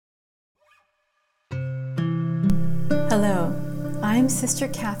Hello, I'm Sister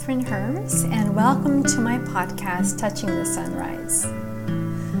Catherine Herms, and welcome to my podcast, Touching the Sunrise.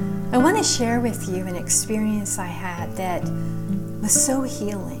 I want to share with you an experience I had that was so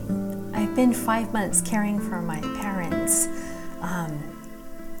healing. I've been 5 months caring for my parents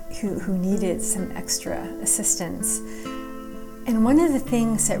who needed some extra assistance. And one of the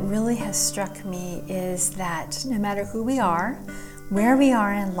things that really has struck me is that no matter who we are, where we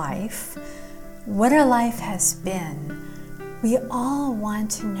are in life, what our life has been, we all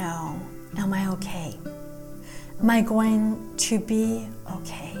want to know, am I okay? Am I going to be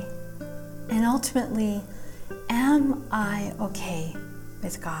okay? And ultimately, am I okay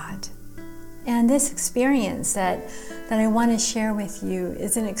with God? And this experience that I want to share with you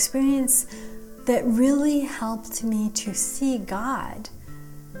is an experience that really helped me to see God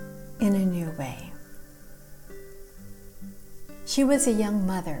in a new way. She was a young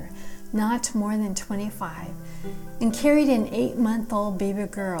mother, not more than 25, and carried an 8-month-old baby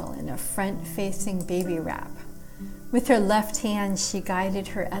girl in a front-facing baby wrap. With her left hand, she guided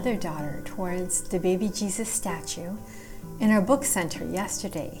her other daughter towards the baby Jesus statue in our book center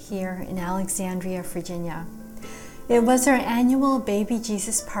yesterday here in Alexandria, Virginia. It was our annual Baby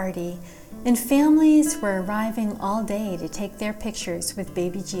Jesus party, and families were arriving all day to take their pictures with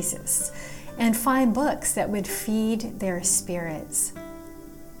baby Jesus and find books that would feed their spirits.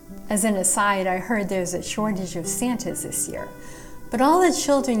 As an aside, I heard there's a shortage of Santas this year, but all the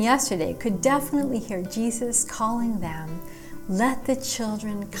children yesterday could definitely hear Jesus calling them, "Let the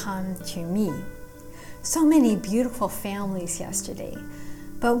children come to me." So many beautiful families yesterday,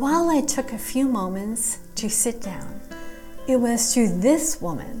 but while I took a few moments to sit down, it was through this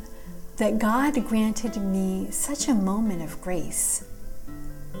woman that God granted me such a moment of grace.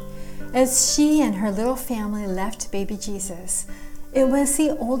 As she and her little family left baby Jesus, it was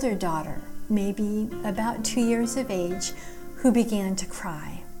the older daughter, maybe about 2 years of age, who began to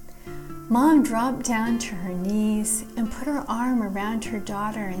cry. Mom dropped down to her knees and put her arm around her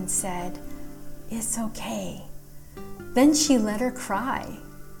daughter and said, "It's okay." Then she let her cry,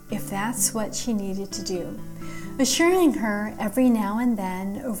 if that's what she needed to do, assuring her every now and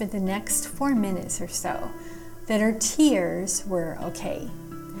then over the next 4 minutes or so that her tears were okay,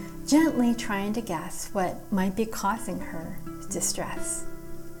 gently trying to guess what might be causing her distress.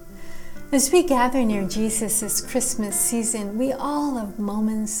 As we gather near Jesus this Christmas season, we all have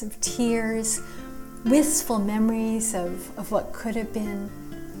moments of tears, wistful memories of what could have been,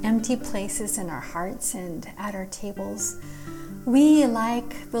 empty places in our hearts and at our tables. We,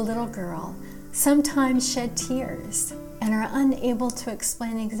 like the little girl, sometimes shed tears and are unable to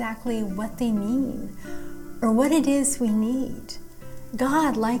explain exactly what they mean or what it is we need.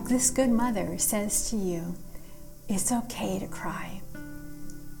 God, like this good mother, says to you, it's okay to cry.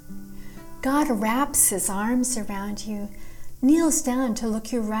 God wraps his arms around you, kneels down to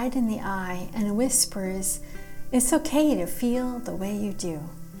look you right in the eye, and whispers, it's okay to feel the way you do.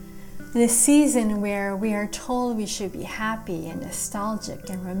 In a season where we are told we should be happy and nostalgic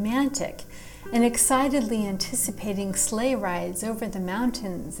and romantic and excitedly anticipating sleigh rides over the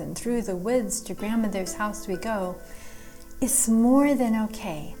mountains and through the woods to grandmother's house we go, it's more than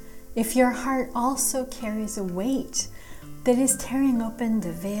okay if your heart also carries a weight that is tearing open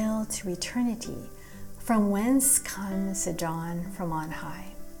the veil to eternity, from whence comes the dawn from on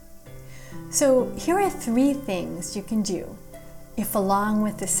high. So here are 3 things you can do if, along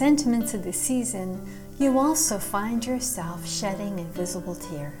with the sentiments of the season, you also find yourself shedding invisible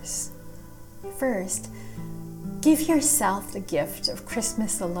tears. First, give yourself the gift of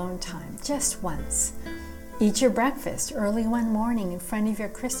Christmas alone time just once. Eat your breakfast early one morning in front of your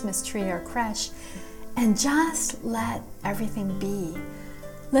Christmas tree or creche, and just let everything be.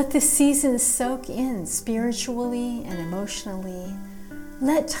 Let the season soak in spiritually and emotionally.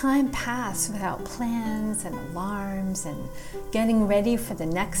 Let time pass without plans and alarms and getting ready for the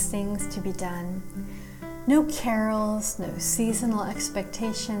next things to be done. No carols, no seasonal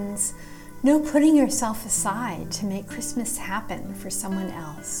expectations, no putting yourself aside to make Christmas happen for someone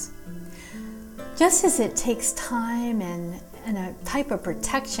else. Just as it takes time and a type of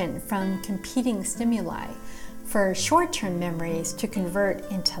protection from competing stimuli for short-term memories to convert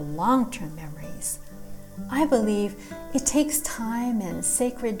into long-term memories, I believe it takes time and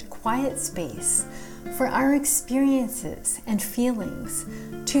sacred quiet space for our experiences and feelings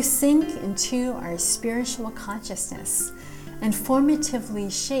to sink into our spiritual consciousness and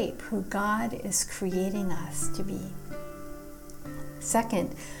formatively shape who God is creating us to be.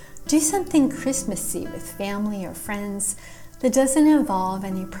 Second, do something Christmassy with family or friends that doesn't involve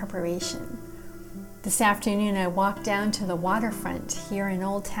any preparation. This afternoon I walked down to the waterfront here in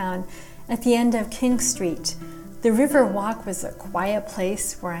Old Town at the end of King Street The river walk was a quiet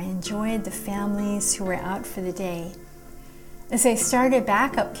place where I enjoyed the families who were out for the day. As I started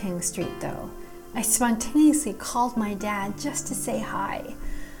back up King Street, though, I spontaneously called my dad just to say hi.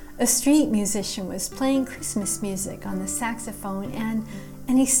 A street musician was playing Christmas music on the saxophone, and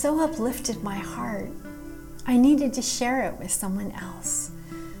he so uplifted my heart. I needed to share it with someone else.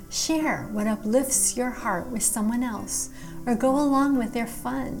 Share what uplifts your heart with someone else, or go along with their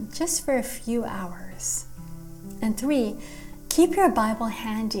fun just for a few hours. And 3, keep your Bible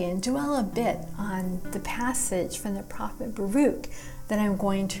handy and dwell a bit on the passage from the prophet Baruch that I'm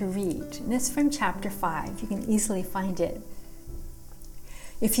going to read. And it's from chapter 5. You can easily find it.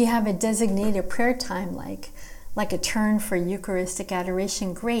 If you have a designated prayer time like a turn for Eucharistic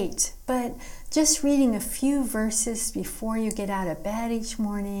adoration, great. But just reading a few verses before you get out of bed each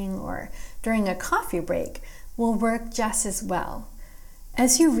morning or during a coffee break will work just as well.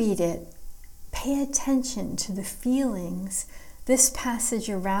 As you read it, pay attention to the feelings this passage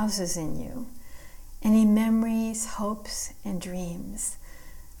arouses in you. Any memories, hopes, and dreams.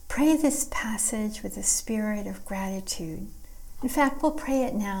 Pray this passage with a spirit of gratitude. In fact, we'll pray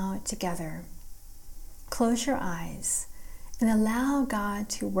it now together. Close your eyes and allow God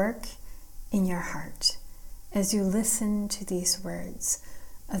to work in your heart as you listen to these words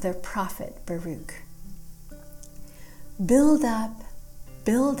of the prophet Baruch. Build up,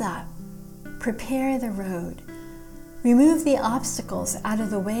 prepare the road. Remove the obstacles out of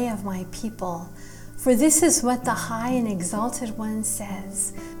the way of my people, for this is what the high and exalted one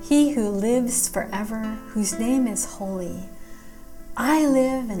says, he who lives forever, whose name is holy. I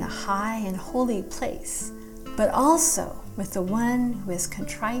live in a high and holy place, but also with the one who is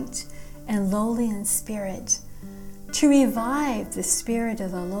contrite and lowly in spirit, to revive the spirit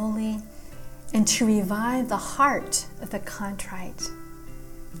of the lowly and to revive the heart of the contrite.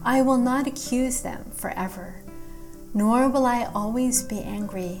 I will not accuse them forever, nor will I always be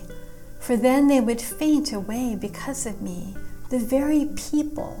angry, for then they would faint away because of me, the very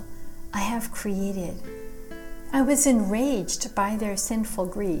people I have created. I was enraged by their sinful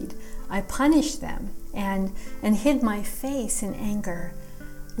greed. I punished them and hid my face in anger.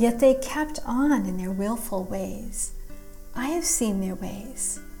 Yet they kept on in their willful ways. I have seen their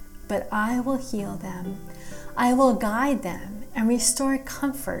ways, but I will heal them. I will guide them and restore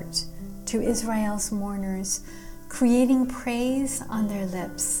comfort to Israel's mourners, creating praise on their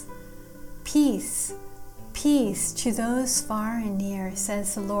lips. Peace, peace to those far and near,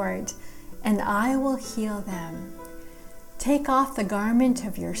 says the Lord, and I will heal them. Take off the garment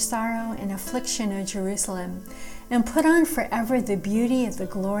of your sorrow and affliction, O Jerusalem, and put on forever the beauty of the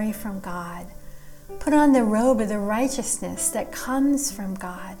glory from God. Put on the robe of the righteousness that comes from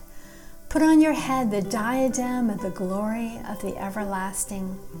God. Put on your head the diadem of the glory of the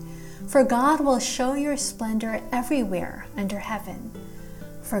everlasting. For God will show your splendor everywhere under heaven.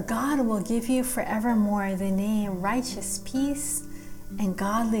 For God will give you forevermore the name righteous peace and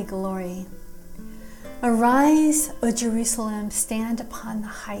godly glory. Arise, O Jerusalem, stand upon the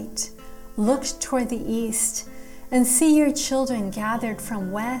height. Look toward the east, and see your children gathered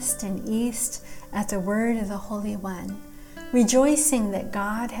from west and east at the word of the Holy One, rejoicing that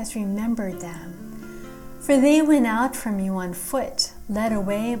God has remembered them. For they went out from you on foot, led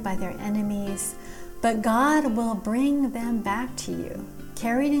away by their enemies, but God will bring them back to you,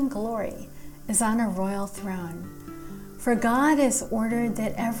 carried in glory, as on a royal throne. For God has ordered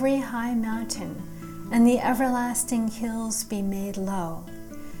that every high mountain and the everlasting hills be made low,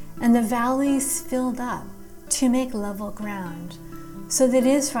 and the valleys filled up to make level ground, so that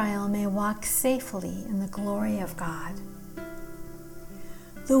Israel may walk safely in the glory of God.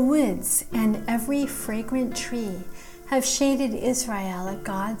 The woods and every fragrant tree have shaded Israel at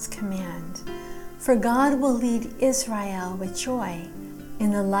God's command, for God will lead Israel with joy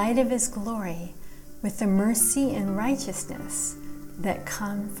in the light of his glory, with the mercy and righteousness that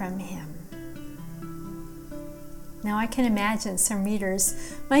come from him. Now I can imagine some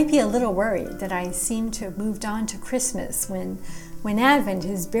readers might be a little worried that I seem to have moved on to Christmas when Advent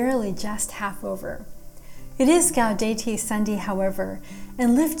is barely just half over. It is Gaudete Sunday, however,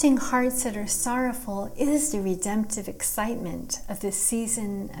 and lifting hearts that are sorrowful is the redemptive excitement of this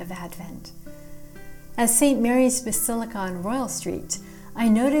season of Advent. At St. Mary's Basilica on Royal Street, I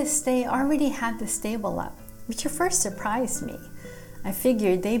noticed they already had the stable up, which at first surprised me. I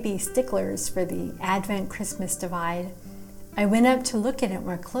figured they'd be sticklers for the Advent-Christmas divide. I went up to look at it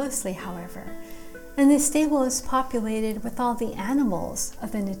more closely, however, and the stable is populated with all the animals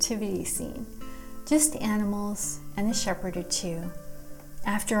of the nativity scene. Just animals and a shepherd or two.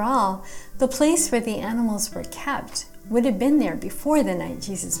 After all, the place where the animals were kept would have been there before the night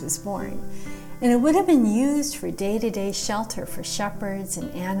Jesus was born, and it would have been used for day-to-day shelter for shepherds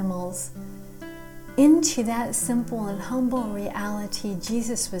and animals. Into that simple and humble reality,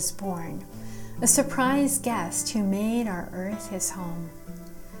 Jesus was born, a surprise guest who made our earth his home.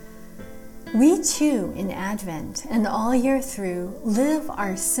 We too, in Advent and all year through, live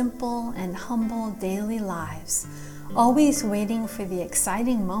our simple and humble daily lives, always waiting for the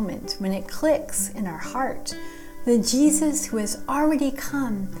exciting moment when it clicks in our heart that Jesus, who has already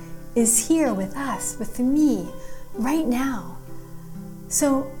come, is here with us, with me, right now.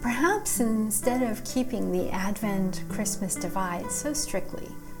 So perhaps instead of keeping the Advent-Christmas divide so strictly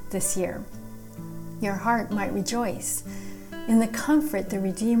this year, your heart might rejoice in the comfort the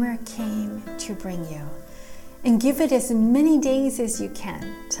Redeemer came to bring you, and give it as many days as you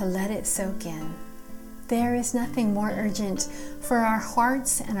can to let it soak in. There is nothing more urgent for our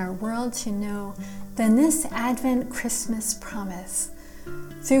hearts and our world to know than this Advent Christmas promise.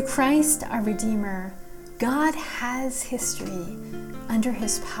 Through Christ our Redeemer, God has history under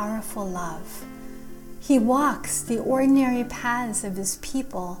his powerful love. He walks the ordinary paths of his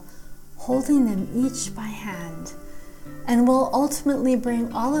people, holding them each by hand, and will ultimately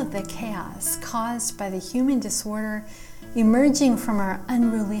bring all of the chaos caused by the human disorder emerging from our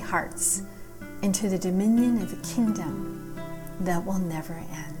unruly hearts into the dominion of a kingdom that will never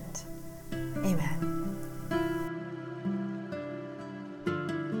end. Amen.